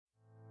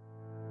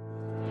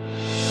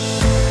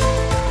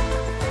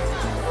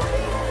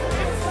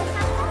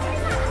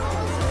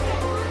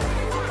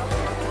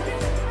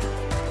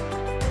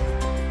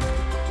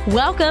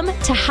Welcome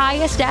to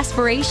Highest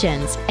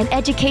Aspirations, an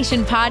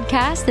education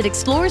podcast that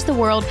explores the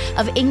world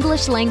of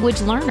English language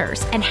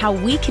learners and how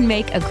we can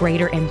make a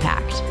greater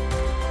impact.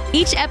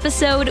 Each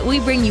episode, we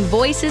bring you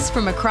voices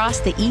from across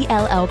the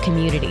ELL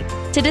community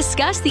to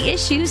discuss the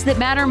issues that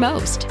matter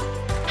most.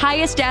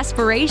 Highest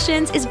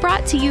Aspirations is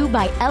brought to you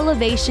by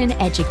Elevation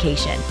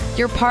Education,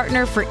 your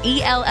partner for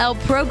ELL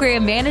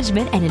program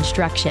management and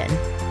instruction.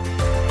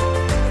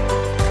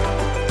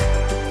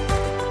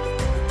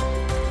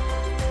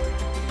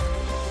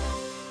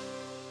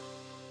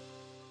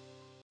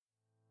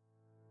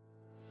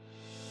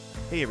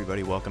 Hey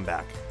everybody, welcome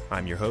back.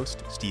 I'm your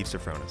host, Steve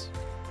Sofronis.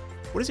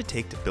 What does it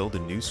take to build a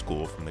new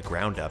school from the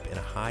ground up in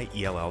a high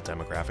ELL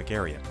demographic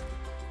area?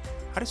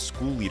 How does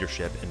school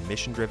leadership and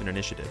mission-driven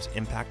initiatives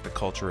impact the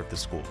culture of the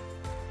school?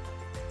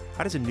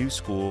 How does a new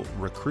school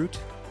recruit,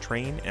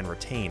 train, and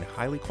retain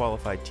highly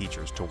qualified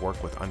teachers to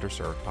work with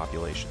underserved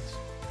populations?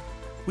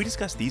 We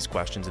discuss these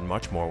questions and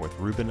much more with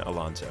Ruben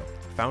Alonso,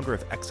 founder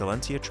of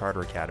Excelencia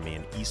Charter Academy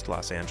in East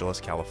Los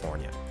Angeles,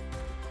 California.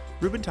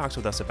 Ruben talks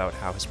with us about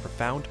how his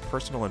profound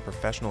personal and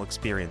professional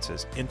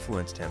experiences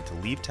influenced him to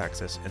leave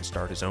Texas and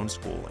start his own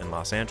school in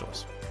Los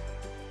Angeles.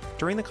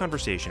 During the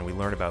conversation, we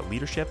learn about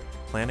leadership,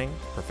 planning,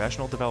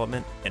 professional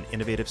development, and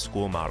innovative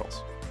school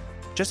models.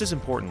 Just as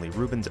importantly,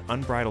 Ruben's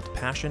unbridled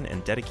passion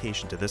and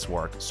dedication to this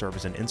work serve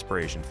as an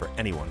inspiration for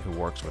anyone who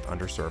works with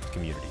underserved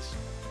communities.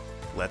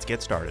 Let's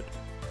get started.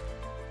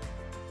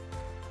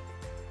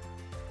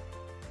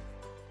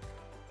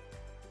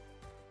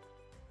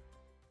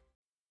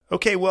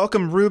 Okay,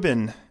 welcome,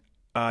 Ruben.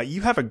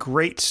 You have a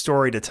great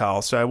story to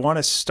tell, so I want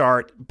to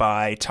start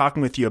by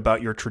talking with you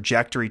about your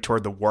trajectory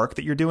toward the work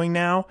that you're doing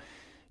now.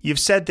 You've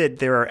said that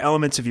there are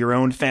elements of your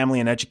own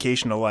family and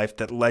educational life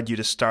that led you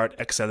to start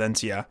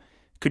Excelencia.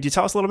 Could you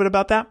tell us a little bit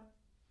about that?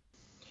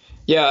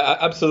 Yeah,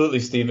 absolutely,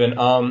 Stephen.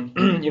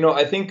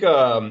 I think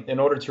in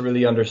order to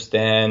really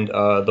understand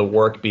the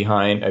work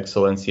behind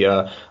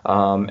Excelencia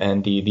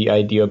and the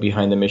idea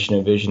behind the mission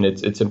and vision,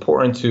 it's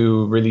important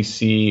to really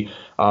see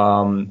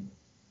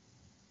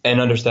and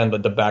understand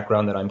the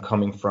background that I'm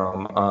coming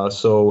from.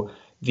 So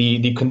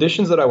the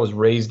conditions that I was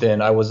raised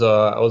in, I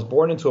was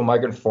born into a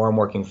migrant farm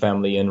working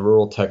family in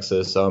rural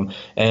Texas.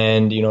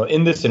 And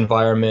in this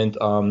environment,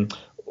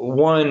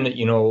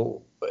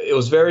 it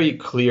was very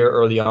clear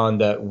early on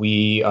that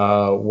we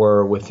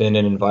were within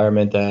an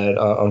environment that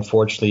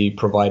unfortunately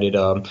provided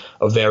a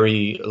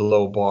very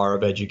low bar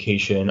of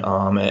education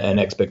and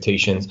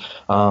expectations.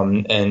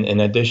 And in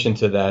addition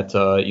to that,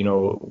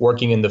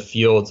 working in the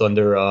fields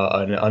under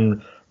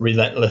an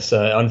relentless,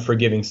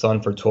 unforgiving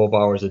sun for 12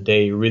 hours a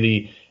day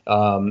really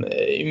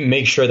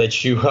make sure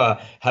that you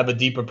have a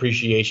deep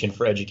appreciation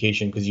for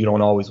education, because you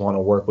don't always want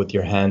to work with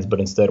your hands, but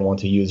instead want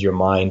to use your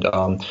mind.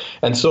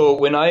 And so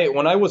when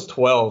I was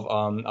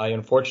 12, I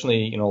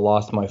unfortunately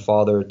lost my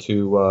father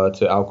to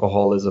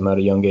alcoholism at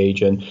a young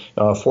age, and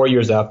 4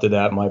 years after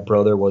that, my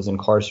brother was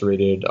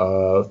incarcerated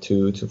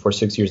for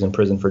 6 years in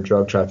prison for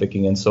drug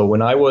trafficking. And so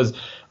when I was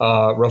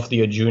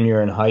roughly a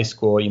junior in high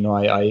school,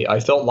 I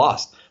felt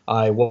lost.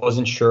 I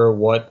wasn't sure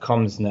what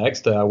comes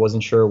next. I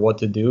wasn't sure what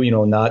to do.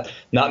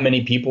 Not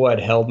many people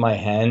had held my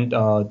hand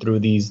through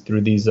these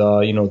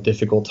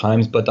difficult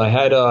times. But I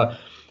had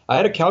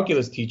a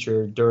calculus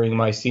teacher during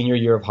my senior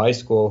year of high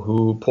school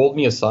who pulled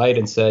me aside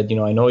and said,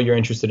 I know you're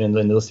interested in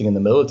enlisting in the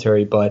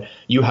military, but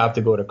you have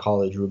to go to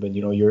college, Ruben.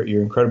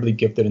 You're incredibly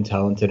gifted and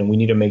talented, and we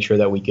need to make sure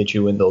that we get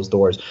you in those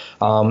doors.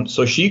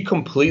 So she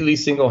completely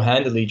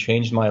single-handedly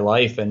changed my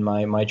life and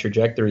my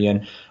trajectory,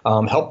 and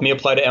helped me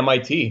apply to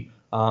MIT.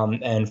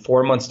 And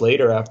 4 months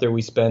later, after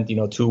we spent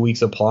 2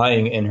 weeks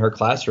applying in her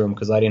classroom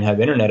because I didn't have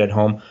internet at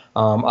home,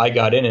 I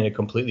got in, and it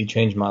completely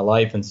changed my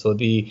life. And so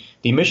the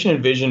mission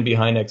and vision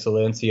behind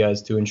Excelencia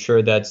is to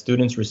ensure that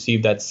students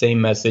receive that same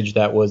message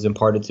that was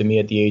imparted to me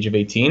at the age of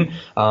 18,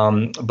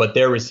 but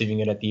they're receiving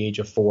it at the age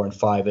of 4 and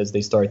 5 as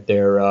they start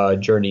their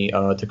journey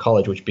to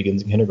college, which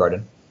begins in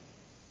kindergarten.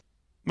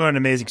 What an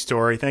amazing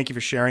story. Thank you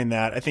for sharing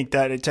that. I think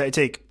that I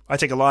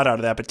take a lot out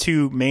of that, but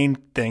two main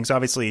things.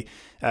 Obviously,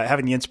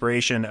 having the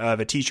inspiration of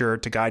a teacher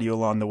to guide you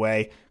along the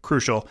way,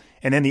 crucial.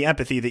 And then the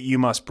empathy that you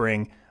must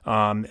bring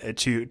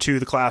to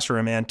the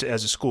classroom and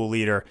as a school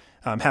leader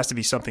has to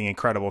be something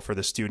incredible for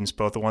the students,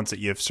 both the ones that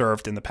you've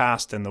served in the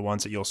past and the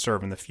ones that you'll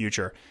serve in the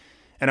future.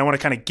 And I want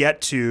to kind of get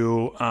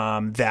to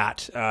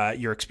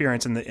your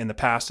experience in the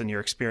past and your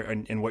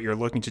experience and what you're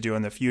looking to do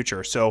in the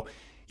future. So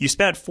you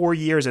spent 4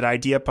 years at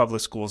IDEA Public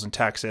Schools in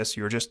Texas.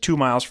 You were just 2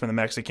 miles from the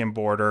Mexican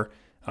border.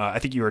 I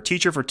think you were a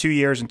teacher for 2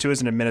 years and 2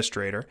 as an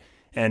administrator.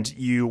 And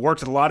you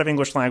worked with a lot of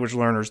English language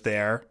learners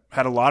there,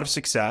 had a lot of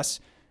success.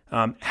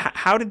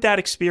 How did that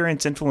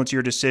experience influence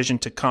your decision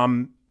to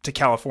come to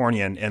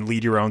California and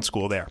lead your own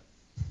school there?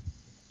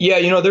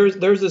 Yeah,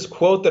 there's this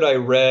quote that I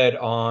read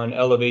on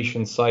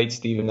Elevation site,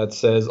 Stephen, that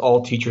says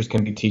all teachers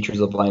can be teachers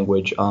of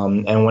language.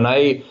 And when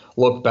I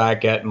look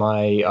back at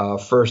my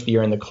first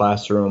year in the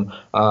classroom,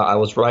 I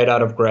was right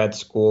out of grad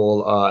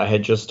school. I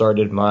had just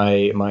started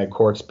my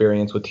core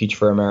experience with Teach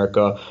for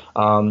America.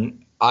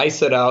 I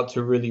set out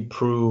to really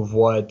prove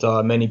what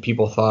many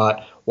people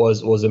thought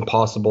was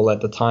impossible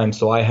at the time.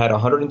 So I had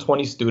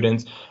 120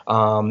 students,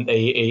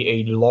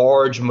 a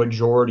large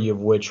majority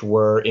of which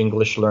were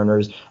English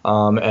learners.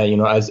 And,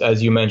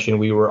 as you mentioned,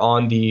 we were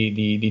on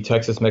the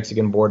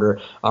Texas-Mexican border.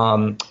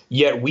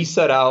 Yet we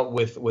set out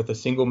with a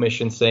single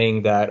mission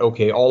saying that,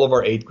 okay, all of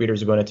our 8th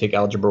graders are going to take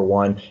Algebra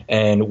 1,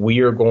 and we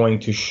are going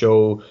to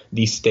show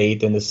the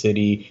state and the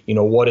city,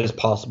 what is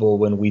possible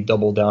when we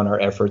double down our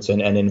efforts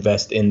and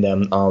invest in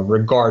them,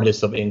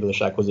 regardless of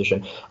English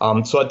acquisition.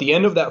 So at the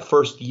end of that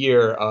first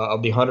year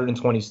of the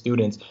 120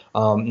 students,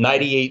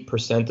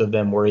 98% of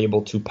them were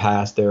able to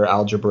pass their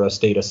algebra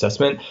state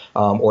assessment,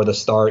 or the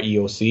STAR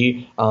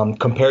EOC,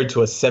 compared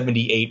to a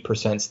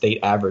 78% state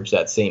average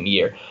that same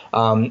year.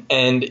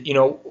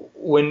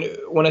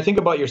 When I think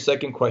about your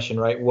second question,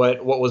 right,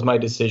 what was my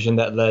decision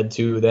that led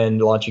to then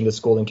launching the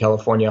school in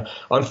California?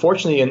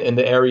 Unfortunately, in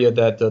the area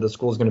that the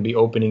school is going to be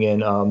opening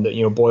in,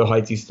 Boyle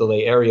Heights, East LA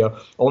area,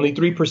 only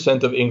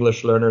 3% of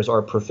English learners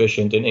are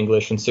proficient in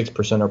English and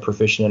 6% are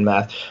proficient in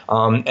math.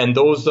 And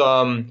those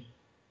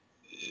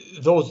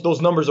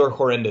numbers are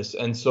horrendous.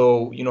 And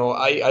so,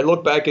 I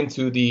look back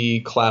into the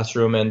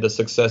classroom and the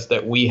success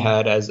that we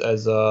had as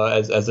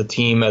a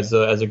team, as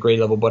a grade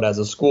level, but as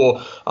a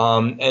school,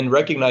 and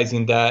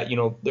recognizing that,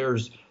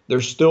 there's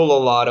still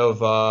a lot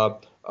of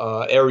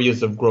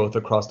areas of growth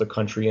across the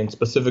country, and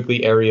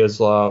specifically areas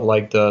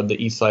like the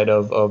east side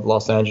of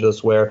Los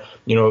Angeles, where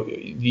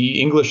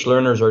the English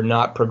learners are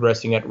not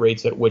progressing at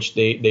rates at which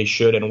they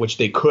should and which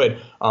they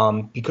could,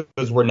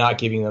 because we're not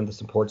giving them the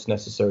supports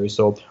necessary.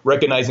 So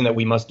recognizing that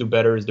we must do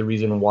better is the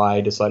reason why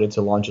I decided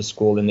to launch a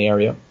school in the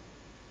area.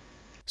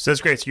 So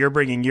that's great. So you're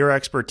bringing your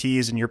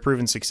expertise and your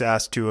proven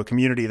success to a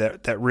community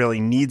that really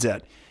needs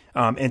it.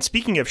 And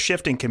speaking of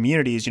shifting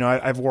communities,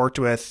 I've worked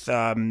with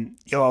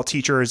ELL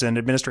teachers and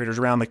administrators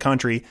around the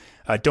country.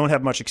 Don't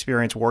have much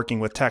experience working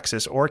with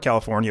Texas or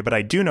California, but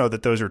I do know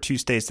that those are two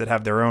states that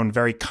have their own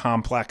very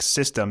complex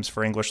systems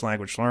for English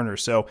language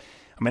learners. So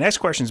my next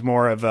question is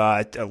more of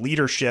a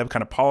leadership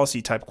kind of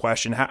policy type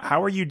question.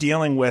 How are you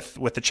dealing with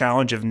the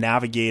challenge of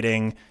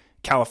navigating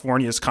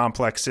California's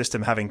complex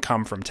system having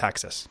come from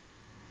Texas?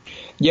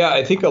 Yeah,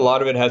 I think a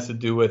lot of it has to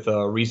do with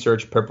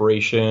research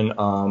preparation,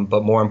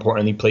 but more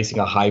importantly, placing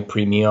a high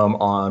premium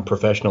on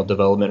professional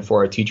development for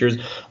our teachers.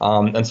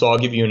 And so I'll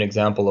give you an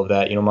example of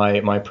that.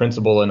 My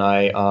principal and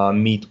I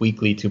meet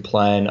weekly to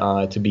plan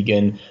to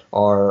begin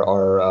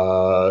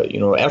our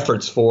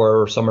efforts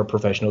for summer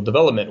professional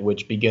development,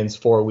 which begins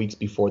 4 weeks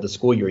before the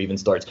school year even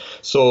starts.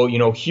 So,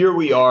 here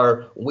we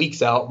are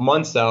weeks out,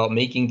 months out,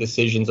 making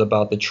decisions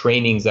about the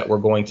trainings that we're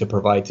going to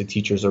provide to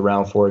teachers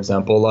around, for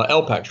example,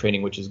 LPAC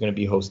training, which is going to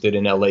be hosted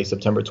in LA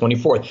September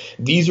 24th.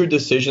 These are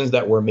decisions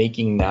that we're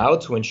making now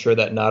to ensure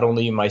that not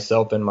only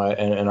myself and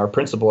our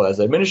principal as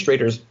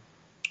administrators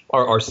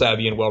are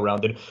savvy and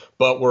well-rounded,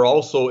 but we're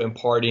also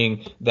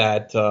imparting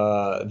that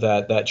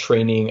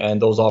training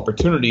and those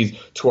opportunities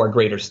to our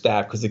greater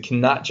staff, because it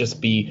cannot just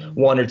be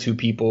one or two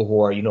people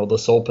who are the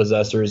sole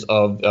possessors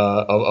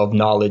of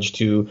knowledge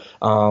to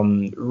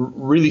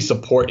really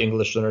support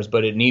English learners,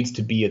 but it needs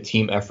to be a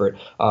team effort.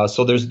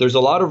 So there's a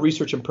lot of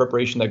research and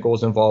preparation that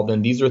goes involved,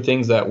 and these are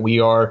things that we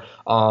are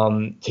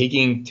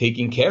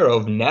taking care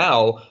of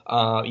now.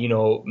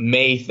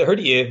 May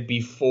 30th,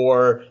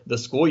 before the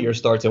school year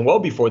starts, and well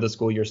before the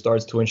school year starts,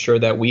 to ensure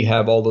that we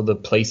have all of the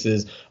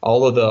places,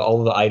 all of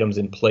the items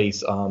in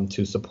place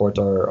to support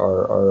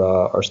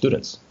our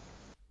students.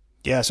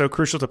 Yeah, so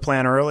crucial to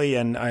plan early,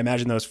 and I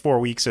imagine those 4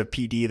 weeks of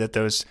PD that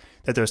those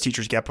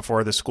teachers get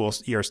before the school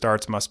year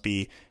starts must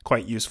be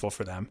quite useful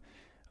for them.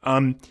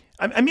 I'm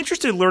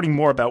interested in learning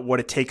more about what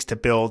it takes to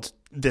build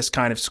this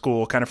kind of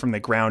school, kind of from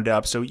the ground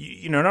up. So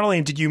not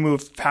only did you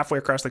move halfway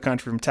across the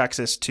country from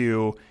Texas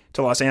to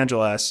Los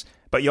Angeles,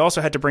 but you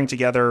also had to bring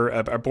together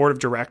a board of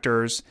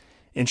directors,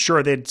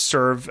 ensure they'd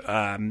serve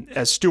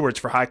as stewards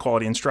for high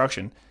quality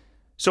instruction.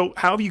 So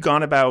how have you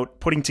gone about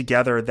putting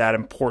together that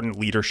important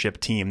leadership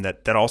team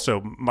that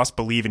also must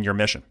believe in your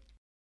mission?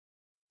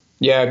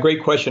 Yeah,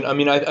 great question. I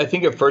mean, I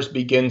think it first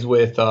begins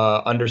with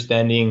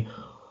understanding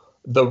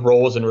the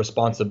roles and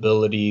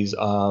responsibilities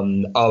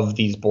of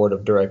these board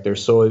of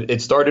directors. So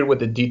it started with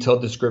a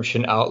detailed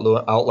description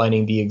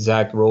outlining the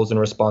exact roles and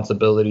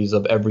responsibilities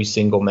of every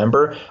single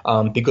member,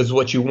 because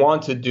what you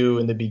want to do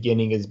in the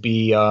beginning is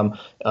be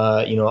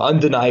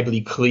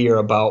undeniably clear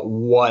about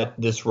what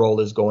this role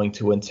is going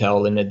to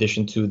entail, in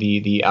addition to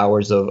the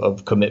hours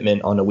of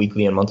commitment on a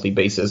weekly and monthly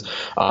basis.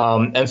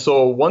 And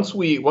so once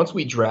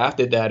we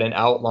drafted that and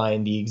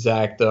outlined the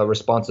exact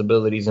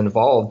responsibilities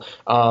involved,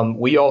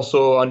 we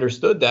also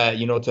understood that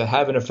to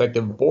have an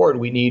effective board,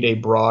 we need a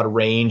broad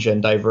range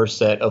and diverse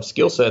set of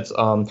skill sets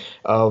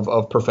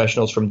of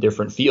professionals from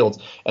different fields.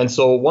 And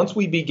so once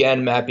we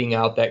began mapping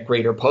out that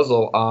greater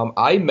puzzle,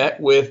 I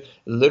met with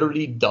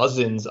literally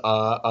dozens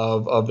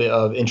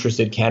of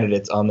interested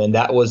candidates, and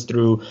that was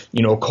through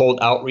cold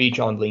outreach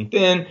on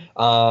LinkedIn,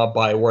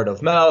 by word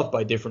of mouth,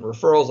 by different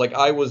referrals. Like,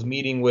 I was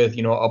meeting with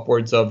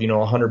upwards of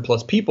 100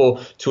 plus people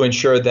to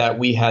ensure that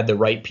we had the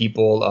right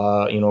people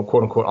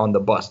quote unquote on the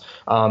bus.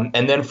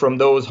 And then from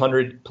those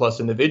 100 plus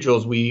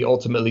individuals, we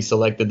ultimately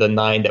selected the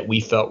 9 that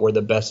we felt were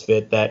the best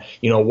fit that,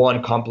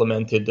 one,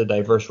 complemented the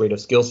diverse rate of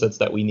skill sets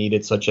that we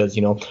needed, such as,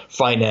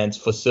 finance,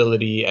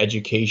 facility,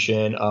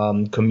 education,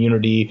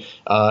 community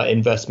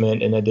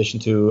investment, in addition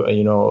to,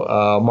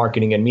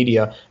 marketing and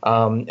media.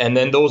 And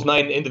then those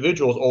 9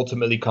 individuals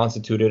ultimately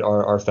constituted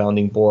our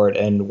founding board.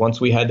 And once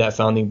we had that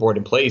founding board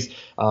in place,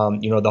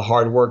 the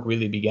hard work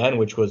really began,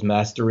 which was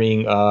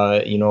mastering,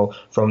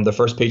 from the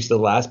first page to the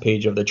last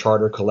page of the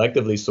charter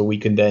collectively, so we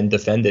can then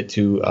defend it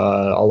to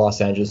a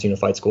Los Angeles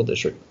Unified School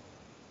District.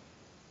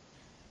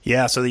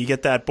 Yeah, so you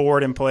get that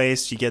board in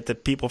place, you get the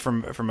people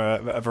from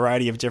a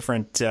variety of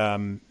different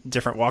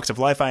walks of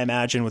life, I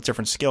imagine, with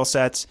different skill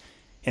sets.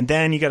 And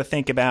then you got to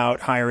think about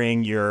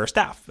hiring your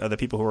staff, the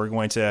people who are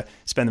going to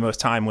spend the most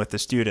time with the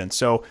students.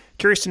 So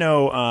curious to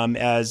know,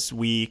 as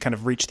we kind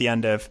of reach the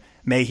end of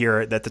May here,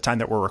 at the time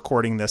that we're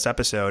recording this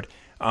episode,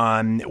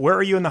 where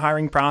are you in the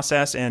hiring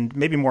process? And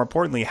maybe more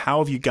importantly, how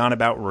have you gone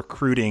about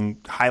recruiting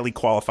highly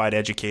qualified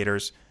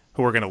educators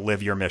who are going to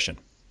live your mission?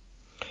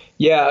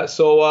 Yeah,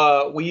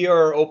 so we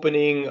are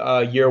opening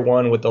year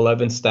 1 with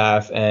 11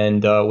 staff,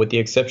 and with the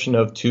exception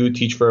of 2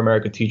 Teach for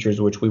America teachers,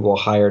 which we will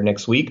hire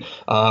next week,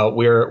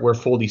 we're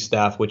fully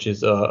staffed, which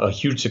is a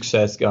huge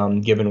success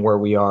given where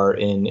we are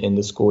in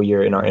the school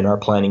year, in our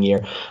planning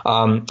year.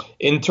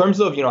 In terms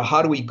of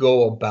how do we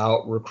go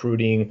about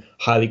recruiting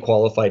highly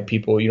qualified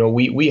people,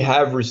 we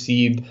have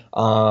received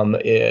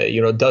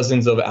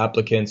dozens of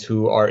applicants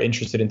who are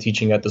interested in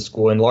teaching at the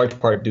school, in large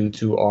part due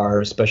to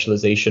our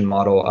specialization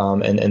model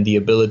and the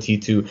ability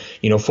to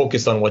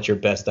focus on what you're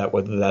best at,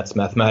 whether that's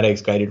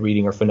mathematics, guided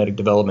reading, or phonetic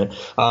development.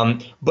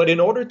 But in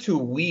order to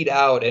weed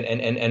out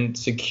and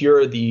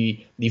secure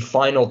the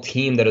final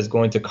team that is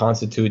going to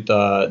constitute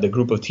the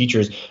group of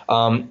teachers,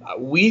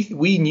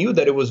 we knew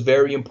that it was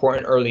very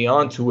important early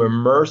on to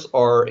immerse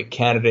our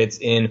candidates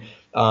in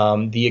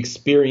the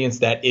experience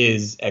that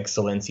is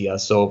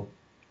Excellencia. So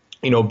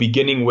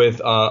beginning with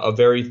a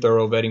very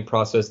thorough vetting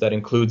process that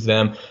includes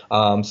them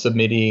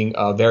submitting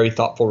very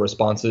thoughtful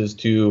responses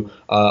to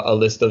a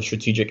list of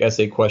strategic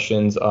essay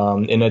questions,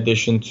 in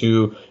addition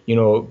to,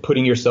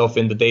 putting yourself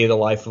in the day of the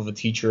life of a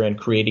teacher and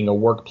creating a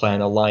work plan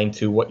aligned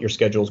to what your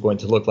schedule is going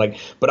to look like.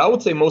 But I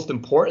would say most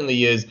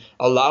importantly is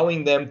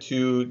allowing them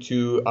to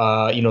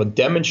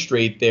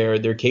demonstrate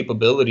their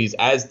capabilities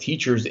as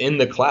teachers in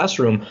the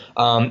classroom,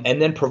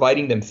 and then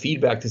providing them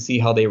feedback to see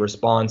how they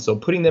respond. So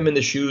putting them in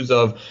the shoes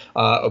of,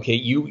 okay,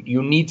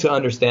 you need to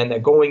understand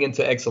that going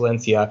into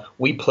Excellencia,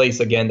 we place,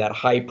 again, that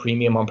high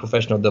premium on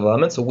professional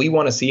development. So we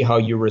want to see how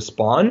you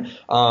respond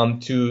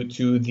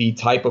to the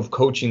type of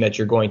coaching that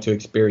you're going to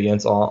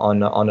experience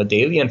on a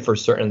daily and for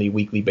certainly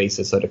weekly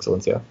basis at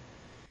Excellencia.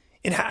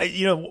 And how,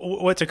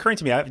 what's occurring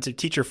to me, I was a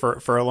teacher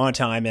for a long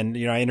time, and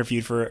I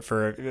interviewed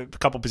for a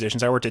couple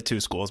positions. I worked at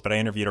 2 schools, but I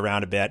interviewed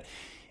around a bit.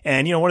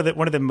 And one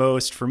of the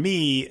most, for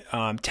me,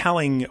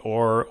 telling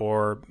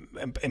or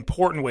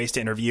important ways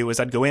to interview is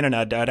I'd go in and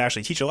I'd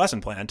actually teach a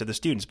lesson plan to the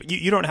students. But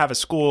you don't have a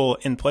school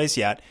in place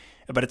yet.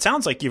 But it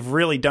sounds like you've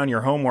really done your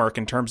homework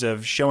in terms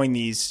of showing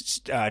these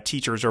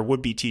teachers or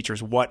would-be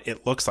teachers what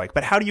it looks like.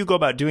 But how do you go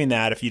about doing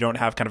that if you don't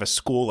have kind of a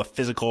school, a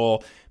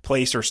physical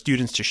place, or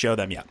students to show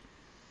them yet?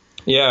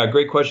 Yeah,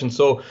 great question.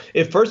 So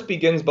it first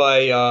begins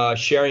by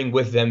sharing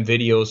with them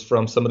videos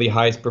from some of the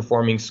highest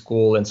performing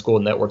school and school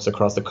networks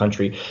across the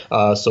country.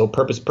 So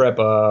Purpose Prep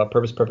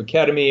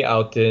Academy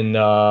out in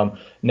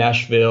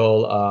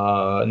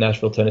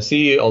Nashville,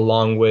 Tennessee,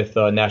 along with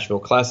Nashville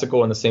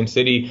Classical in the same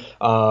city,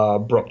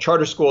 Brook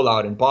Charter School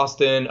out in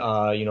Boston,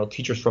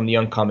 teachers from the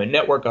Uncommon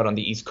Network out on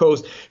the East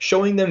Coast,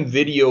 showing them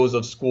videos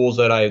of schools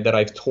that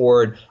I've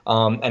toured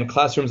and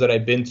classrooms that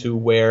I've been to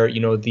where,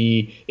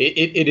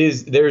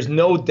 there's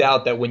no doubt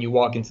that when you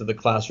walk into the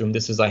classroom,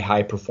 this is a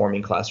high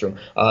performing classroom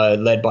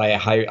led by a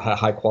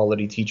high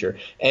quality teacher.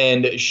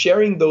 And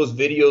sharing those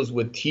videos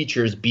with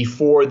teachers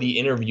before the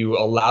interview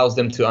allows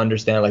them to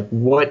understand, like,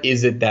 what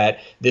is it that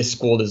this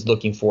school is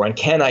looking for, and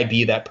can I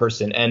be that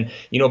person? And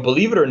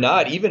believe it or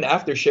not, even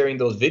after sharing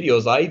those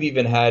videos, I've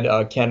even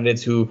had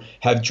candidates who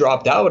have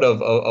dropped out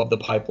of the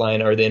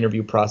pipeline or the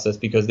interview process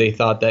because they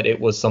thought that it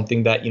was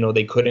something that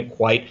they couldn't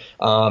quite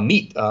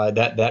meet.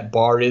 That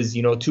bar is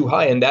too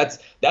high, and that's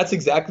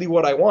exactly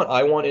what I want.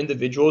 I want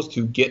individuals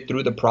to get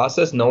through the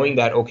process knowing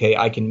that, okay,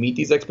 I can meet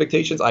these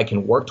expectations, I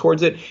can work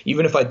towards it,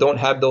 even if I don't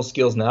have those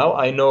skills now.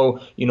 I know,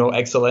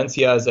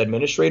 Excellencia as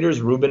administrators,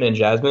 Ruben and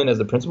Jasmine as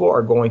the principal,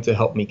 are going to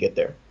help me get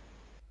there.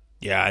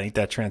 Yeah, I think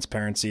that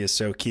transparency is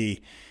so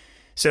key.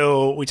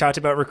 So we talked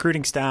about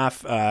recruiting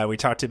staff. We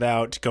talked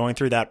about going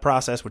through that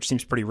process, which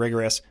seems pretty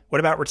rigorous. What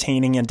about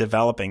retaining and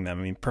developing them?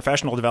 I mean,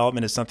 professional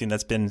development is something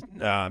that's been,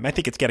 I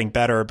think it's getting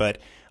better, but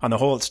on the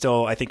whole, it's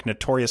still, I think,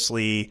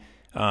 notoriously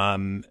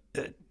lacking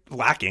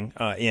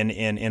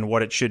in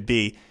what it should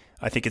be.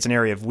 I think it's an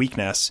area of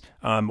weakness.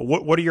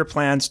 What are your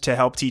plans to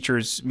help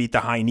teachers meet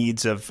the high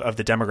needs of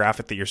the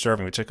demographic that you're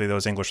serving, particularly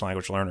those English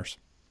language learners?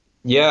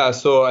 Yeah,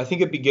 so I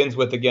think it begins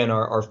with, again,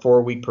 our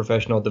 4 week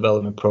professional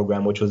development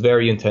program, which was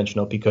very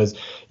intentional because,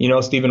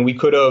 Stephen, we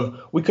could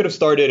have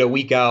started a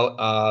week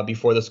out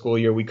before the school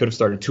year. We could have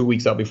started 2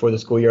 weeks out before the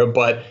school year,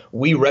 but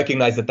we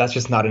recognize that that's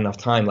just not enough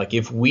time. Like,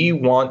 if we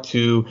want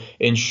to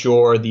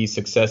ensure the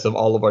success of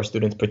all of our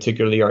students,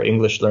 particularly our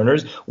English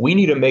learners, we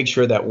need to make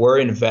sure that we're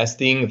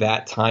investing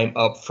that time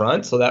up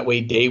front. So that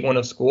way, day one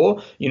of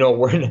school,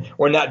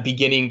 we're not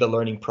beginning the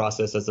learning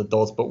process as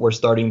adults, but we're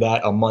starting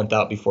that a month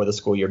out before the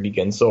school year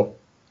begins. So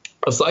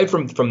aside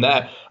from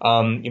that,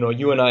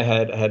 you and I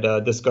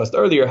had discussed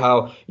earlier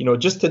how,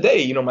 just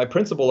today, my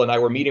principal and I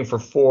were meeting for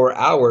 4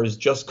 hours,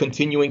 just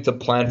continuing to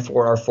plan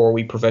for our 4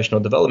 week professional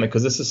development,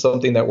 because this is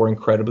something that we're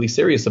incredibly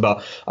serious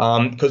about.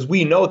 Because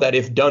we know that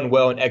if done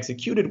well and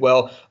executed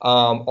well,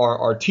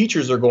 our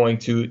teachers are going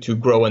to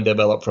grow and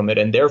develop from it,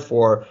 and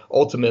therefore,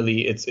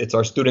 ultimately, it's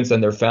our students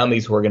and their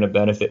families who are going to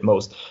benefit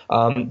most.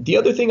 The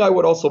other thing I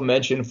would also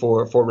mention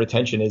for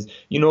retention is,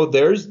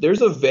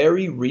 there's a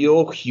very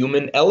real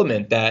human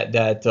element that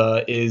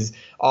is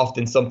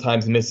often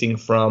sometimes missing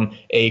from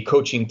a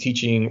coaching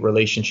teaching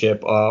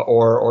relationship,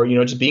 or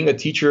just being a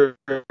teacher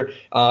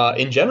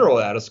in general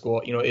at a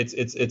school.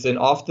 It's an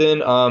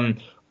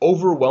often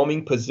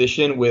overwhelming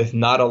position with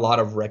not a lot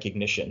of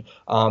recognition.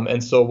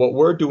 And so what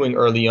we're doing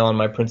early on,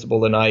 my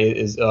principal and I,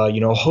 is,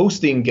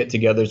 hosting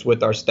get-togethers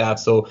with our staff.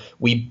 So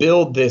we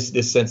build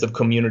this sense of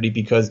community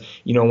because,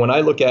 when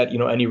I look at,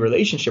 any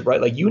relationship, right,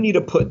 like you need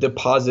to put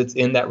deposits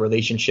in that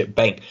relationship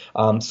bank.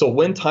 So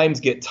when times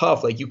get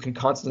tough, like you can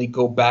constantly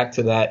go back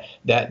to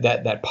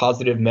that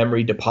positive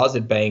memory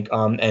deposit bank,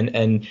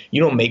 and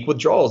make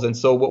withdrawals. And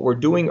so what we're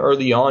doing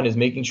early on is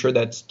making sure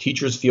that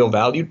teachers feel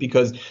valued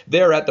because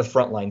they're at the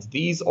front lines.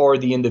 These are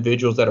the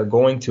individuals that are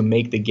going to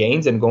make the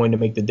gains and going to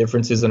make the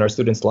differences in our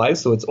students'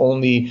 lives. So it's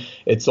only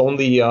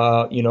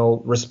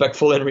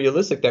respectful and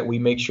realistic that we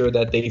make sure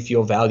that they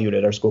feel valued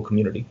at our school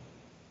community.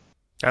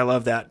 I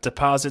love that.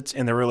 Deposits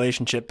in the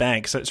relationship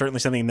bank. So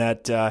certainly something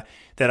that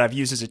I've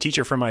used as a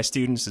teacher for my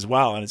students as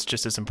well, and it's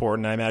just as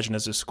important, I imagine,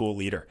 as a school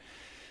leader.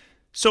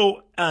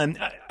 So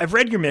I've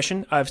read your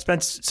mission. I've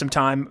spent some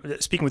time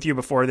speaking with you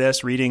before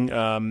this, reading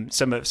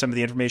some of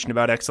the information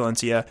about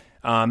Excellencia.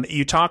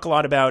 You talk a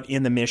lot about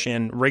in the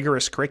mission,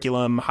 rigorous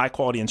curriculum, high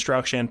quality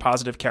instruction,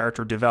 positive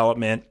character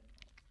development.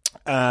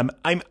 I'm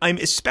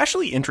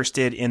especially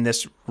interested in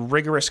this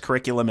rigorous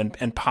curriculum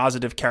and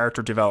positive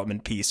character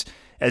development piece,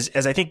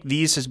 as I think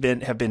these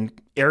have been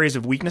areas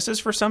of weaknesses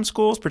for some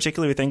schools,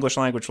 particularly with English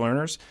language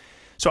learners.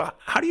 So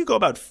how do you go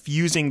about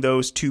fusing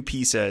those two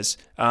pieces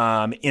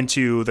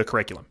into the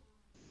curriculum?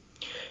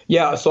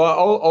 Yeah, so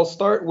I'll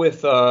start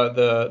with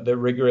the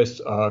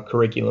rigorous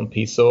curriculum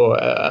piece. So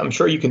I'm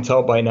sure you can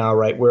tell by now,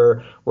 right?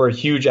 We're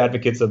huge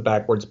advocates of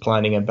backwards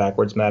planning and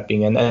backwards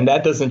mapping, and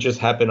that doesn't just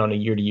happen on a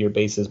year-to-year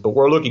basis, but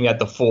we're looking at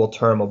the full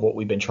term of what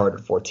we've been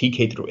chartered for,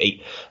 TK through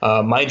 8.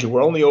 Mind you,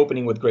 we're only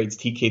opening with grades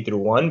TK through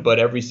 1, but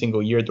every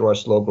single year through our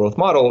slow growth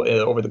model,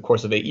 over the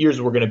course of 8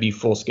 years, we're going to be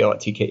full scale at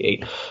TK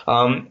 8.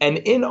 And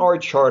in our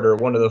charter,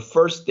 one of the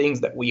first things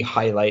that we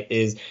highlight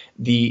is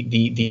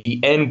the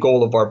end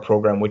goal of our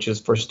program, which is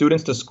for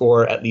students to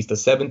score at least a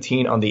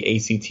 17 on the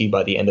ACT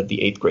by the end of the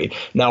 8th grade.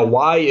 Now,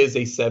 why is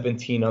a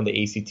 17 on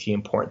the ACT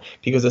important?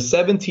 Because a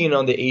 17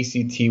 on the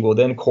ACT will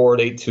then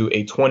correlate to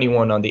a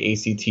 21 on the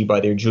ACT by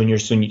their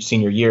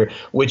senior year,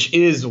 which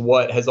is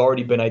what has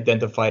already been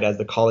identified as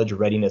the college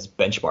readiness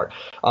benchmark.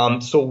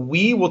 So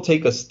we will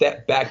take a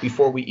step back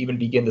before we even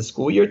begin the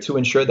school year to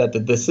ensure that the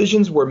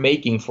decisions we're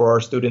making for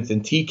our students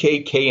in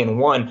TK, K, and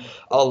 1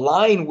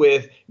 align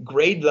with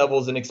grade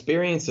levels and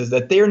experiences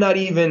that they're not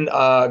even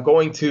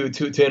going to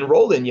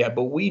enroll in yet.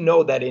 But we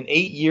know that in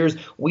 8 years,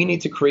 we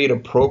need to create a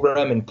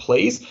program in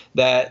place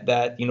that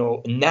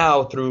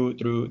now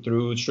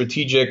through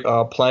strategic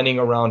planning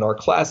around our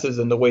classes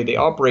and the way they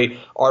operate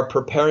are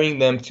preparing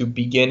them to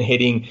begin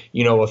hitting,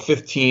 a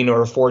 15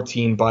 or a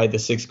 14 by the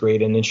 6th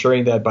grade and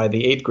ensuring that by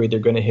the 8th grade, they're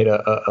going to hit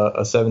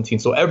a 17.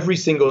 So every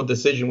single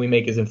decision we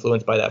make is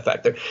influenced by that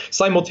factor.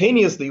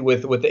 Simultaneously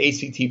with the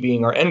ACT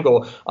being our end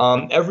goal,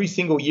 every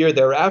single year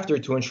thereafter,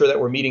 to ensure that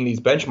we're meeting these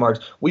benchmarks,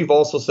 we've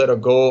also set a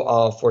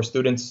goal for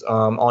students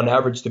on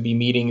average to be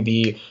meeting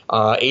the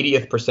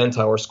 80th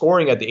percentile or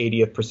scoring at the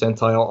 80th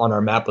percentile on our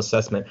MAP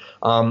assessment,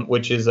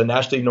 which is a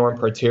nationally normed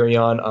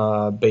criterion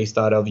based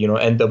out of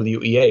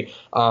NWEA.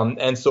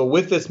 And so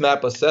with this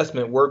MAP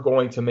assessment, we're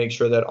going to make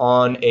sure that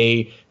on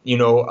a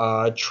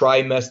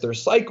trimester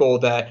cycle,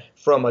 that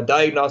from a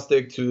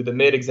diagnostic to the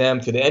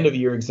mid-exam to the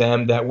end-of-year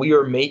exam, that we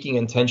are making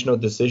intentional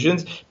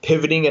decisions,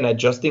 pivoting and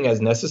adjusting as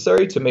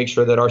necessary to make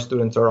sure that our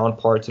students are on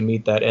par to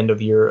meet that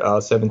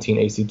end-of-year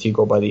 17 ACT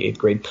goal by the 8th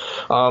grade.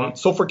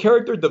 So for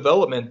character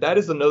development, that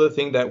is another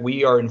thing that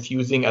we are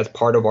infusing as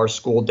part of our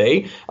school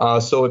day.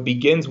 So it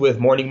begins with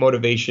morning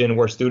motivation,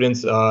 where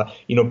students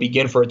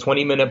begin for a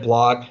 20-minute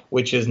block,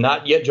 which is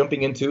not yet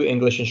jumping into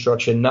English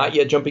instruction, not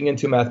yet jumping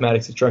into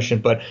mathematics instruction,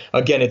 but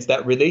again, again, it's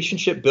that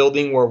relationship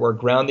building where we're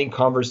grounding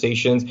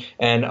conversations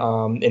and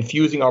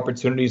infusing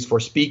opportunities for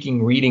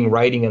speaking, reading,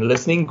 writing, and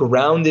listening,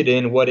 grounded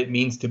in what it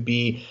means to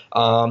be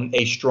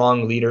a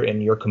strong leader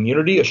in your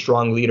community, a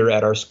strong leader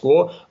at our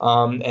school,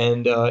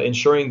 and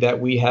ensuring that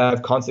we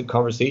have constant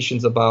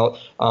conversations about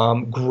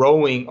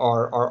growing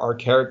our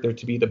character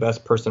to be the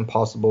best person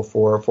possible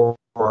for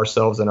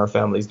ourselves and our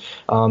families.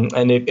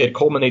 And it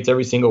culminates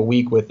every single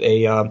week with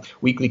a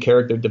weekly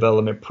character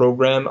development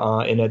program,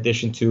 in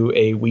addition to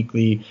a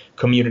weekly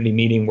community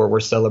meeting where we're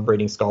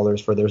celebrating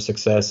scholars for their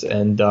success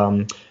and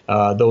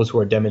those who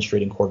are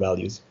demonstrating core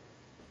values.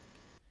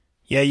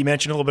 Yeah, you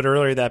mentioned a little bit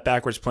earlier that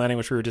backwards planning,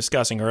 which we were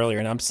discussing earlier,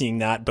 and I'm seeing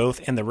that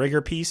both in the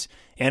rigor piece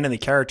and in the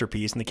character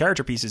piece. And the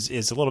character piece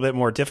is a little bit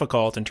more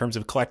difficult in terms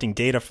of collecting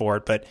data for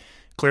it, but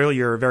clearly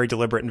you're very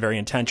deliberate and very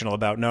intentional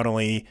about not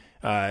only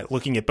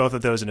looking at both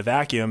of those in a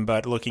vacuum,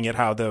 but looking at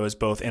how those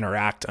both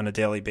interact on a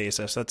daily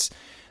basis.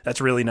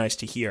 That's really nice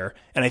to hear.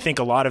 And I think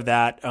a lot of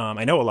that,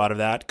 I know a lot of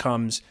that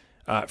comes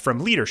from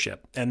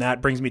leadership. And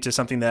that brings me to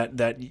something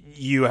that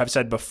you have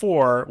said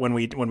before when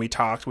we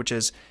talked, which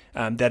is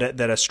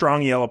that a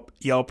strong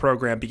EL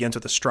program begins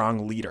with a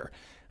strong leader.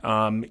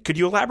 Could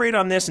you elaborate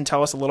on this and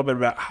tell us a little bit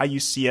about how you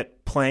see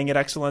it playing at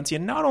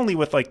Excellencia, not only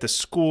with like the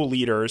school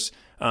leaders,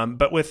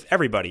 but with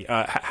everybody?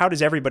 How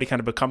does everybody kind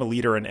of become a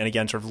leader and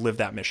again, sort of live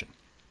that mission?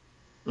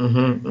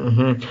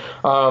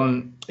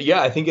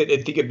 Yeah, I think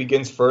it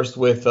begins first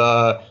with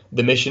the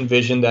mission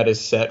vision that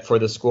is set for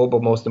the school,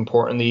 but most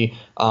importantly,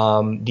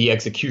 the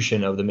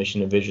execution of the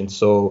mission and vision.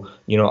 So,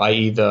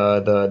 i.e.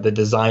 the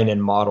design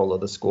and model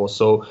of the school.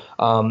 So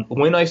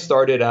when I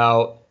started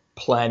out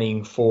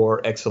planning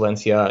for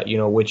Excellencia,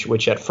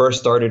 which at first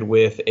started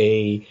with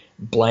a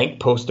blank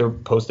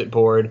post-it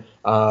board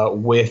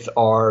with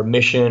our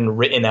mission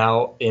written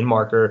out in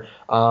marker,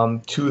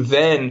 to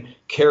then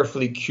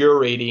carefully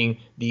curating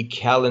the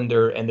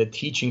calendar and the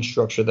teaching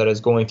structure that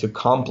is going to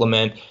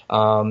complement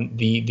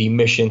the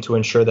mission to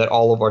ensure that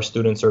all of our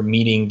students are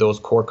meeting those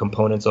core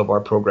components of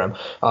our program.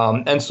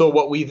 And so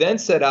what we then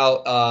set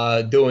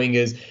out doing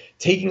is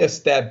taking a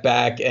step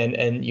back and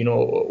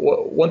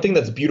one thing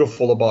that's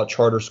beautiful about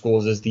charter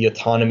schools is the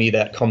autonomy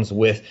that comes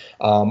with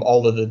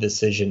all of the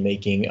decision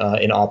making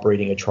in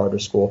operating a charter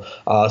school.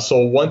 So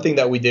one thing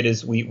that we did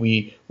is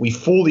we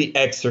fully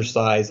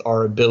exercise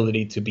our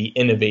ability to be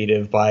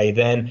innovative by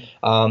then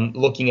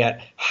looking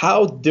at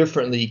how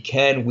differently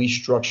can we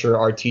structure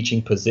our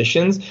teaching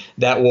positions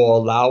that will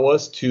allow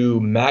us to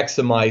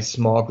maximize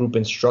small group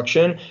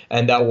instruction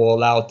and that will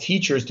allow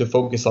teachers to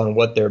focus on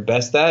what they're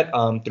best at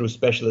through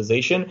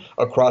specialization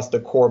across the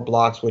core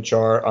blocks, which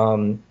are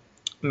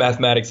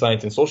mathematics,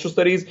 science, and social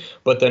studies,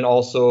 but then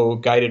also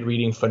guided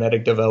reading,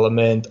 phonetic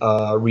development,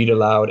 read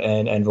aloud,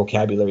 and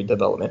vocabulary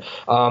development.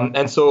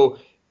 And so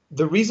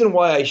the reason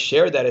why I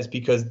share that is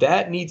because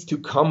that needs to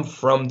come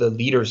from the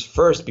leaders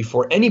first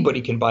before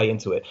anybody can buy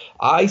into it.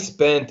 I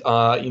spent,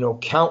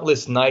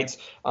 countless nights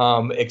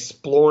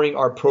exploring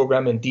our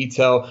program in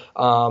detail,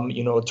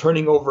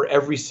 turning over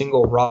every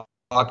single rock,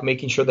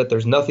 making sure that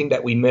there's nothing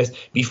that we missed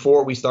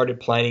before we started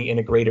planning in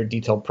a greater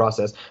detailed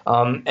process.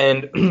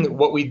 And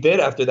what we did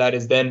after that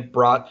is then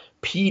brought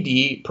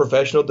PD,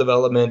 professional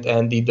development,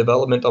 and the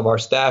development of our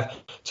staff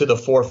to the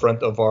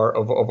forefront of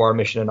our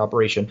mission and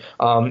operation.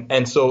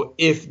 And so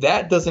if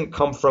that doesn't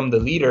come from the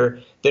leader,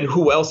 then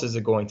who else is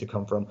it going to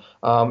come from?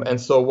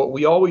 And so what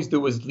we always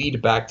do is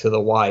lead back to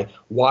the why.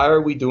 Why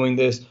are we doing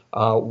this?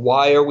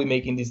 Why are we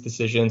making these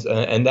decisions?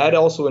 And that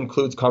also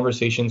includes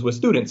conversations with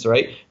students,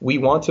 right? We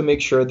want to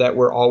make sure that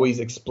we're always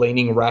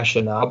explaining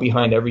rationale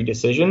behind every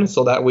decision,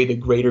 so that way the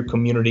greater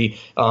community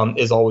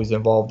is always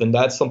involved. And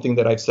that's something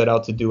that I've set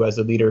out to do as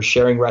a leader,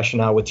 sharing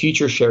rationale with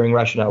teachers, sharing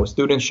rationale with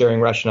students, sharing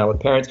rationale with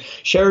parents,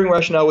 sharing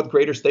rationale with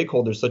greater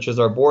stakeholders such as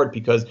our board,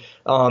 because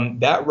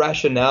that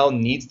rationale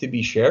needs to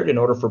be shared in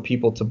order for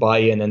people to buy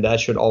in, and that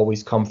should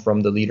always come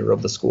from the leader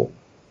of the school.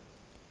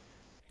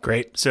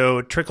 Great. So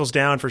it trickles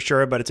down for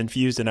sure, but it's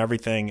infused in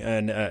everything.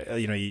 And,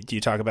 you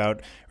talk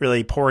about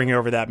really poring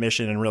over that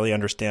mission and really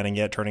understanding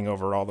it, turning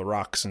over all the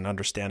rocks and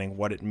understanding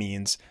what it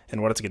means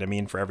and what it's going to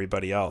mean for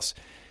everybody else.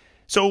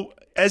 So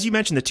as you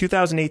mentioned, the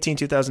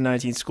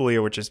 2018-2019 school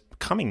year, which is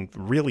coming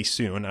really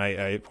soon,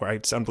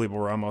 it's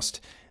unbelievable. We're almost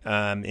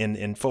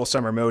in full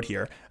summer mode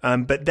here.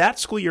 But that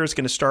school year is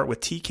going to start with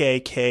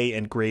TK, K,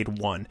 and grade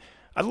 1.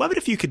 I'd love it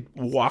if you could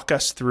walk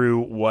us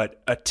through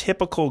what a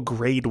typical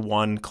grade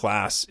 1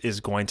 class is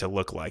going to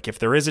look like. If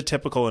there is a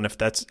typical, and if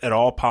that's at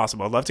all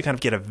possible, I'd love to kind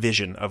of get a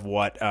vision of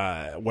what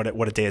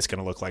a day is going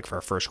to look like for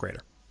a first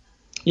grader.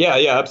 Yeah,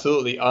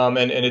 absolutely. And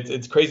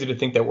it's crazy to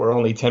think that we're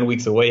only 10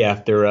 weeks away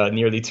after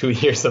nearly 2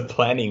 years of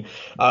planning.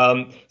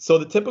 So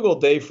the typical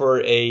day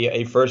for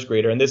a first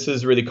grader, and this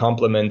is really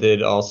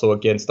complemented also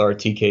against our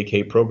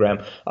TKK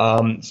program.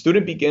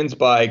 Student begins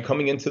by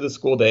coming into the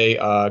school day,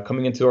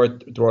 coming into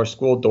through our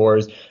school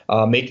doors,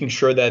 making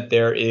sure that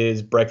there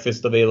is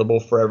breakfast available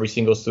for every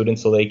single student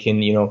so they can,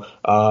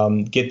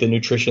 get the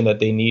nutrition that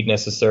they need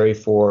necessary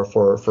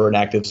for an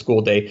active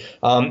school day.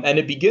 And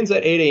it begins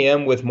at 8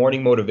 a.m. with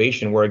morning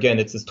motivation, where again,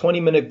 it's this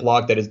 20-minute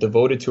block that is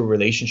devoted to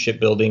relationship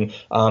building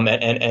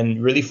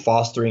and really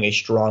fostering a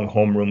strong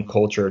homeroom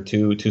culture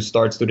to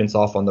start students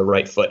off on the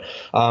right foot.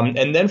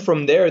 And then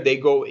from there, they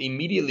go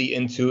immediately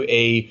into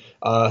a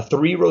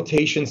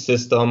 3-rotation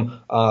system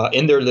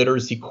in their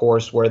literacy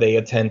course, where they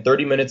attend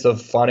 30 minutes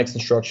of phonics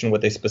instruction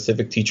with a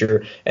specific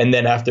teacher. And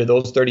then after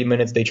those 30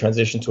 minutes, they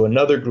transition to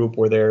another group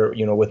where they're,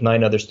 with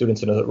 9 other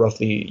students in a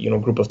roughly,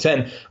 group of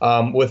 10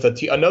 with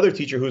another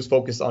teacher who's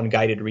focused on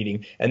guided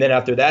reading. And then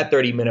after that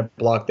 30-minute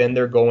block, then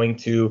they're going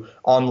to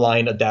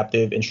online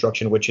adaptive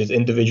instruction, which is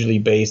individually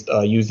based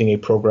using a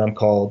program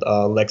called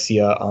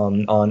Lexia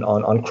on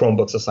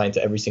Chromebooks assigned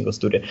to every single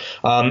student.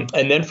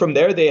 And then from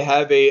there, they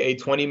have a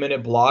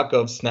 20-minute block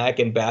of snack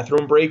and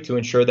bathroom break to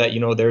ensure that,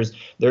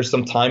 there's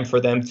some time for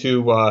them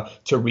to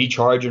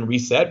recharge and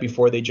reset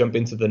before they jump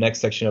into the next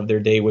section of their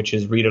day, which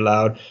is read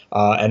aloud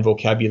and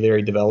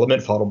vocabulary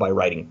development, followed by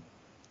writing.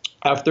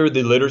 After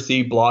the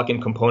literacy block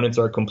and components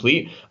are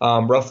complete,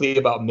 roughly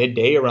about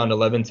midday, around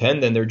 11:10,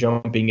 then they're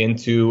jumping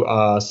into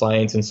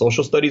science and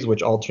social studies,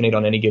 which alternate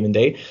on any given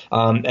day.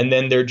 And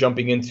then they're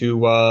jumping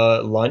into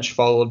lunch,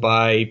 followed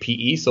by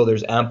PE. So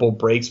there's ample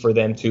breaks for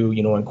them to,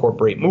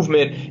 incorporate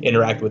movement,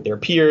 interact with their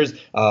peers,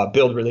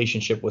 build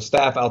relationship with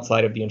staff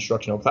outside of the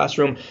instructional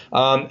classroom.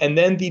 And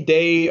then the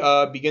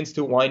day begins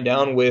to wind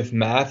down with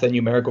math and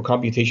numerical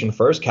computation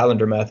first,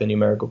 calendar math and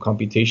numerical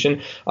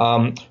computation.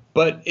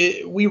 But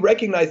we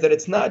recognize that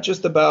it's not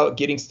just about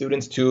getting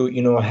students to,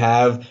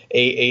 have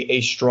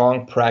a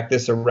strong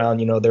practice around,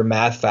 their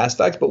math fast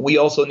facts, but we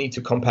also need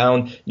to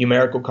compound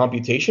numerical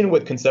computation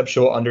with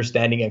conceptual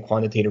understanding and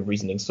quantitative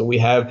reasoning. So we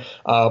have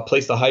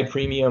placed a high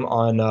premium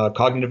on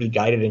cognitively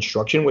guided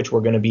instruction, which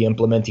we're going to be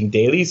implementing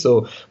daily.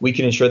 So we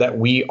can ensure that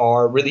we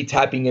are really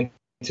tapping into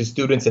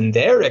students and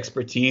their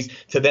expertise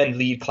to then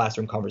lead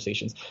classroom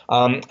conversations.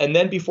 And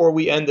then before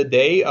we end the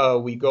day,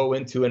 we go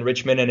into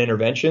enrichment and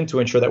intervention to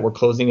ensure that we're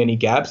closing any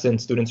gaps, and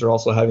students are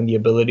also having the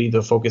ability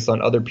to focus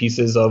on other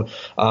pieces of,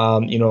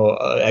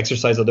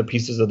 exercise other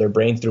pieces of their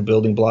brains through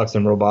building blocks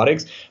and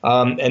robotics.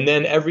 And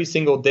then every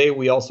single day,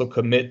 we also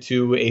commit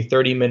to a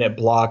 30-minute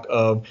block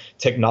of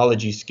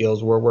technology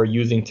skills, where we're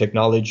using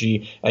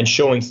technology and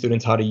showing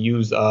students how to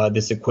use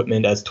this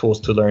equipment as tools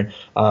to learn.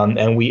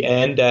 And we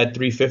end at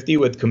 3:50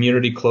 with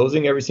community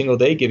closing every single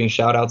day, giving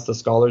shout outs to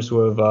scholars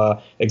who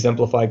have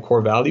exemplified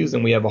core values,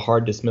 and we have a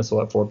hard dismissal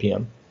at 4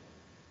 p.m.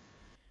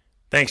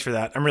 Thanks for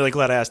that. I'm really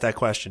glad I asked that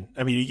question.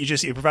 I mean,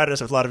 you provided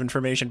us with a lot of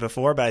information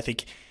before, but I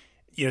think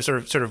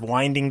sort of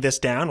winding this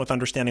down with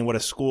understanding what a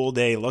school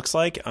day looks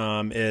like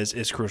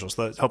is crucial.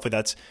 So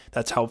hopefully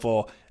that's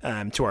helpful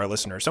to our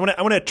listeners. So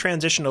I want to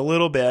transition a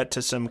little bit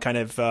to some kind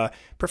of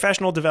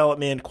professional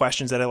development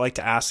questions that I like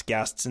to ask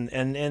guests,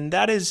 and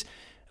that is,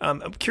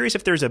 I'm curious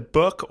if there's a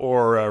book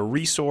or a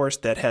resource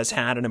that has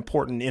had an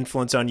important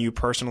influence on you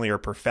personally or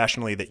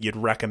professionally that you'd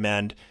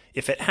recommend.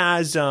 If it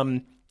has,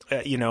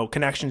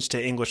 connections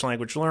to English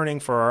language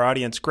learning for our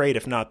audience, great.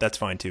 If not, that's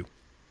fine too.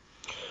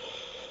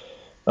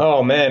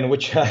 Oh man,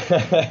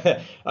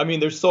 I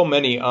mean, there's so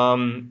many.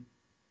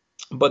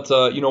 But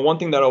one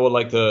thing that I would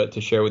like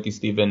to share with you,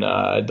 Stephen,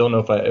 I don't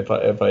know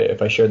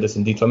if I shared this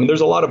in detail. I mean,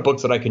 there's a lot of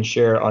books that I can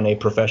share on a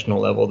professional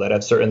level that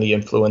have certainly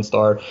influenced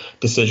our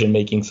decision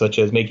making, such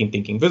as Making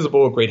Thinking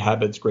Visible, Great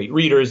Habits, Great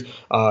Readers,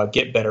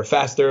 Get Better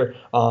Faster,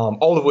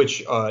 all of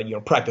which,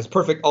 Practice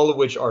Perfect, all of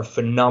which are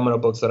phenomenal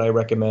books that I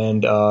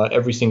recommend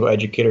every single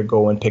educator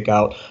go and pick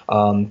out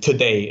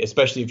today,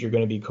 especially if you're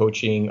going to be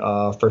coaching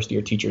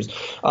first-year teachers.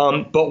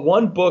 But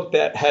one book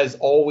that has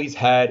always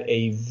had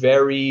a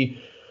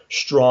very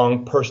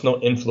strong personal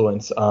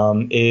influence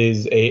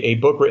is a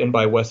book written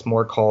by Wes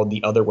Moore called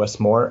The Other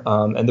Wes Moore.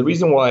 And the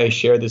reason why I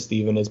share this,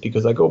 Stephen, is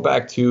because I go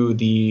back to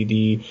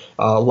the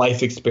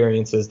life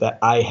experiences that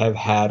I have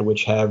had,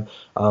 which have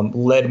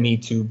led me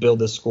to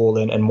build a school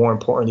and more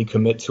importantly,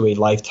 commit to a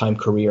lifetime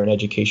career in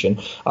education.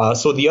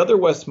 So The Other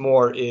Wes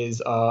Moore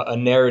is a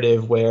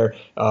narrative where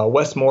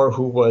Wes Moore,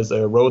 who was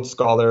a Rhodes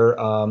Scholar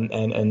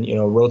and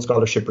Rhodes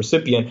Scholarship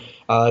recipient,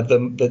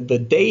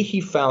 the day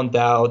he found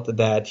out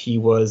that he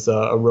was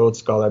a Rhodes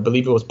Scholar, I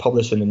believe it was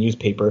published in the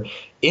newspaper.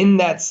 In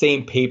that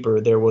same paper,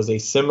 there was a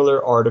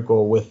similar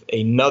article with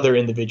another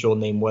individual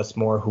named Wes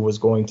Moore who was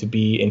going to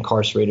be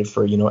incarcerated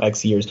for,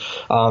 X years.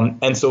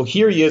 And so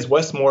here he is,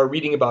 Wes Moore,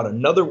 reading about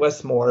another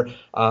Wes Moore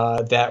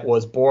that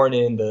was born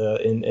in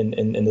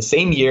the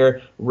same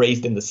year,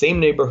 raised in the same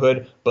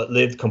neighborhood, but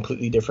lived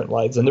completely different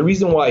lives. And the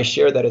reason why I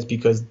share that is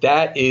because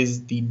that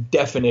is the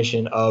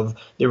definition of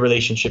the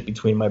relationship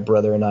between my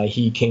brother and I.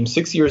 He came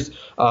 6 years.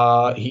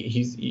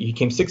 He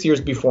came 6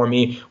 years before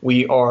me.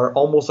 We are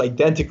almost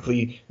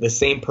identically the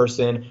same same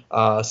person,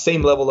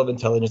 same level of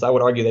intelligence. I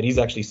would argue that he's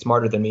actually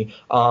smarter than me.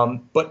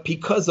 But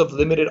because of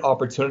limited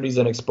opportunities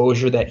and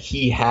exposure that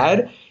he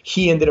had,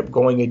 he ended up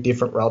going a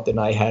different route than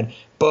I had.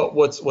 But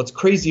what's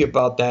crazy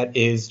about that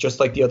is, just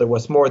like the other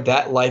Wes Moore,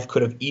 that life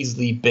could have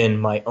easily been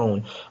my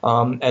own.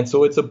 And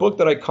so it's a book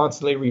that I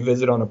constantly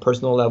revisit on a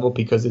personal level,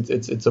 because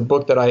it's a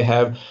book that I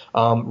have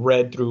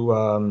read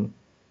through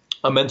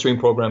a mentoring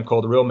program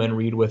called Real Men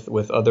Read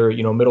with other,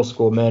 middle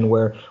school men,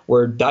 where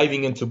we're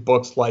diving into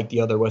books like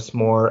The Other Wes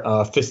Moore,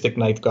 Fistic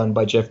Knife Gun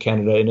by Jeff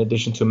Canada, in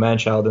addition to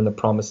Man-Child in the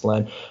Promised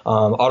Land,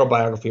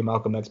 Autobiography of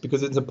Malcolm X,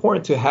 because it's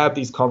important to have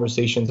these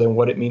conversations and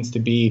what it means to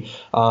be,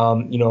 a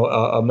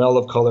male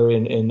of color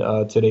in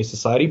today's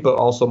society, but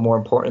also, more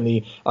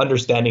importantly,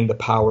 understanding the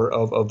power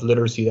of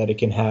literacy that it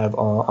can have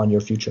on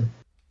your future.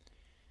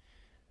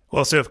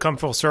 Well, so I've come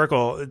full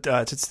circle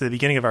since the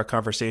beginning of our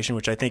conversation,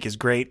 which I think is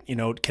great,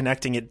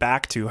 connecting it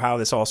back to how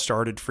this all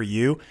started for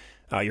you,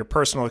 your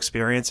personal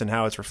experience and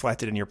how it's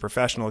reflected in your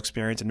professional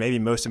experience, and maybe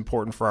most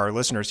important for our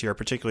listeners here,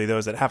 particularly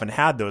those that haven't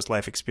had those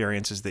life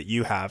experiences that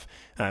you have.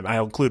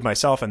 I'll include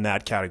myself in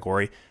that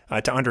category,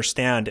 to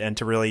understand and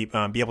to really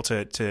be able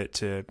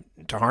to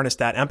harness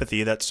that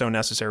empathy that's so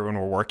necessary when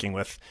we're working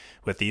with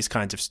these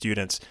kinds of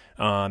students.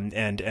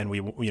 And we,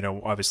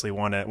 obviously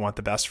want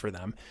the best for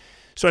them.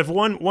 So I have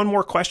one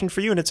more question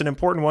for you, and it's an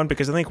important one,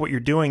 because I think what you're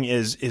doing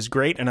is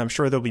great, and I'm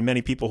sure there'll be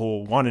many people who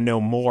will want to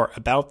know more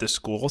about the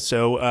school.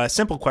 So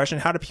simple question: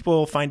 how do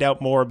people find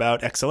out more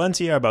about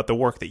Excellencia, about the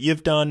work that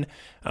you've done?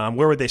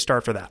 Where would they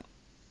start for that?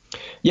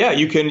 Yeah,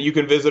 you can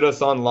visit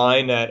us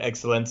online at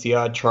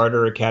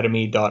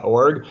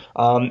excellenciacharteracademy.org,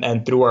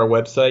 and through our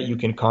website you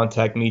can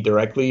contact me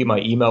directly. My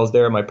email is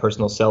there, my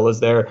personal cell is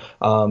there,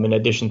 in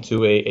addition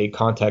to a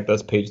contact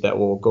us page that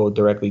will go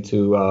directly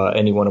to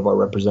any one of our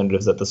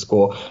representatives at the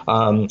school.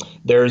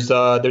 There's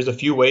a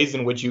few ways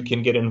in which you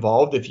can get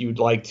involved. If you'd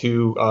like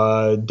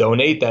to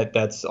donate,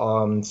 that's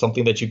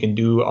something that you can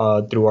do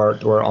through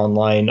our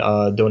online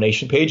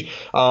donation page,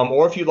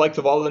 or if you'd like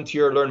to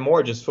volunteer or learn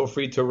more, just feel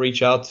free to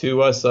reach out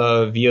to us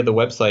via the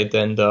website,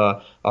 and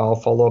I'll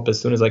follow up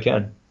as soon as I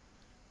can.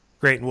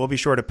 Great, and we'll be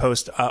sure to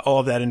post all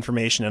of that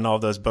information and all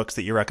of those books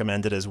that you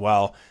recommended as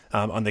well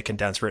on the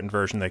condensed written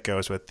version that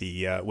goes with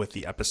the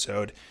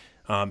episode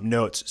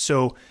notes.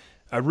 So,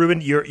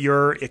 Ruben,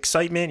 your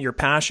excitement, your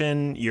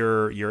passion,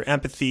 your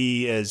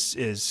empathy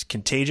is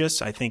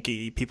contagious. I think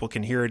people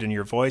can hear it in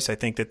your voice. I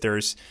think that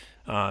there's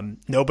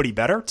nobody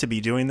better to be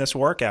doing this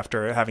work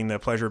after having the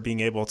pleasure of being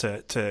able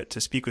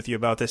to speak with you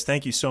about this.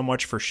 Thank you so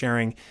much for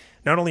sharing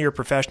not only your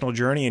professional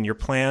journey and your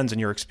plans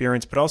and your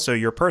experience, but also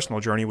your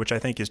personal journey, which I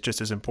think is just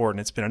as important.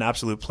 It's been an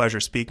absolute pleasure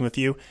speaking with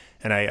you,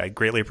 and I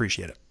greatly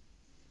appreciate it.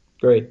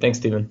 Great. Thanks,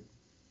 Stephen.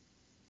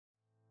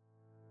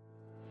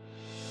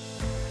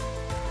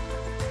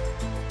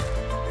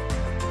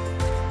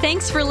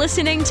 Thanks for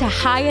listening to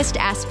Highest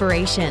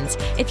Aspirations.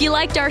 If you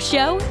liked our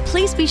show,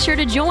 please be sure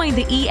to join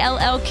the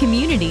ELL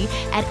community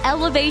at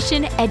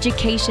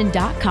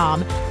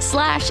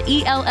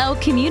elevationeducation.com/ELL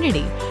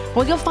community,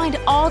 where you'll find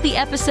all the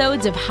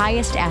episodes of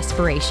Highest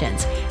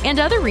Aspirations and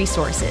other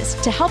resources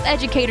to help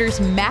educators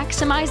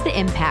maximize the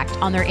impact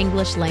on their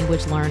English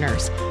language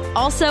learners.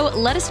 Also,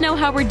 let us know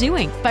how we're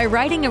doing by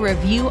writing a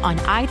review on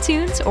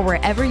iTunes or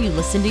wherever you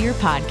listen to your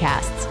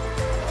podcasts.